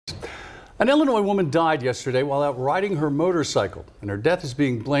An Illinois woman died yesterday while out riding her motorcycle, and her death is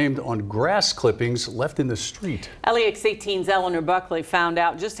being blamed on grass clippings left in the street. LEX 18's Eleanor Buckley found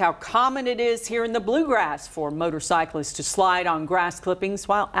out just how common it is here in the bluegrass for motorcyclists to slide on grass clippings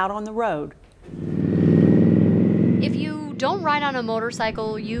while out on the road. If you don't ride on a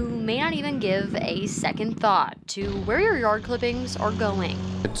motorcycle, you may not even give a second thought to where your yard clippings are going.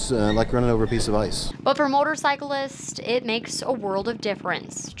 It's like running over a piece of ice. But for motorcyclists, it makes a world of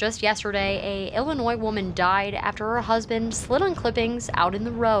difference. Just yesterday, an Illinois woman died after her husband slid on clippings out in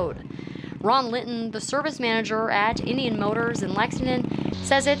the road. Ron Linton, the service manager at Indian Motors in Lexington,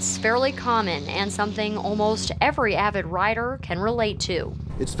 says it's fairly common and something almost every avid rider can relate to.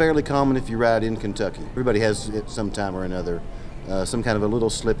 It's fairly common if you ride in Kentucky. Everybody has it some time or another, some kind of a little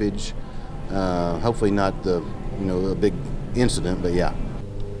slippage. Hopefully not a big incident, but yeah.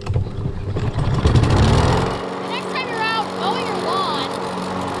 The next time you're out mowing your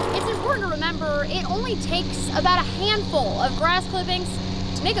lawn, it's important to remember it only takes about a handful of grass clippings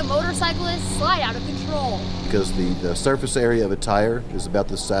to make a motorcyclist slide out of control. Because the surface area of a tire is about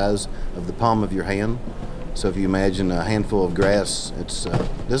the size of the palm of your hand. So if you imagine a handful of grass, it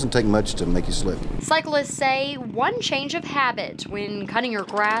doesn't take much to make you slip. Cyclists say one change of habit when cutting your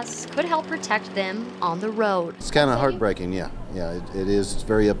grass could help protect them on the road. It's kind of heartbreaking, yeah. Yeah, it is. It's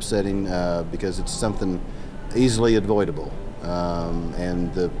very upsetting because it's something easily avoidable.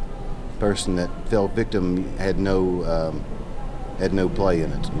 And the person that fell victim had no play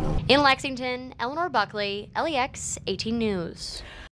in it. In Lexington, Eleanor Buckley, LEX 18 News.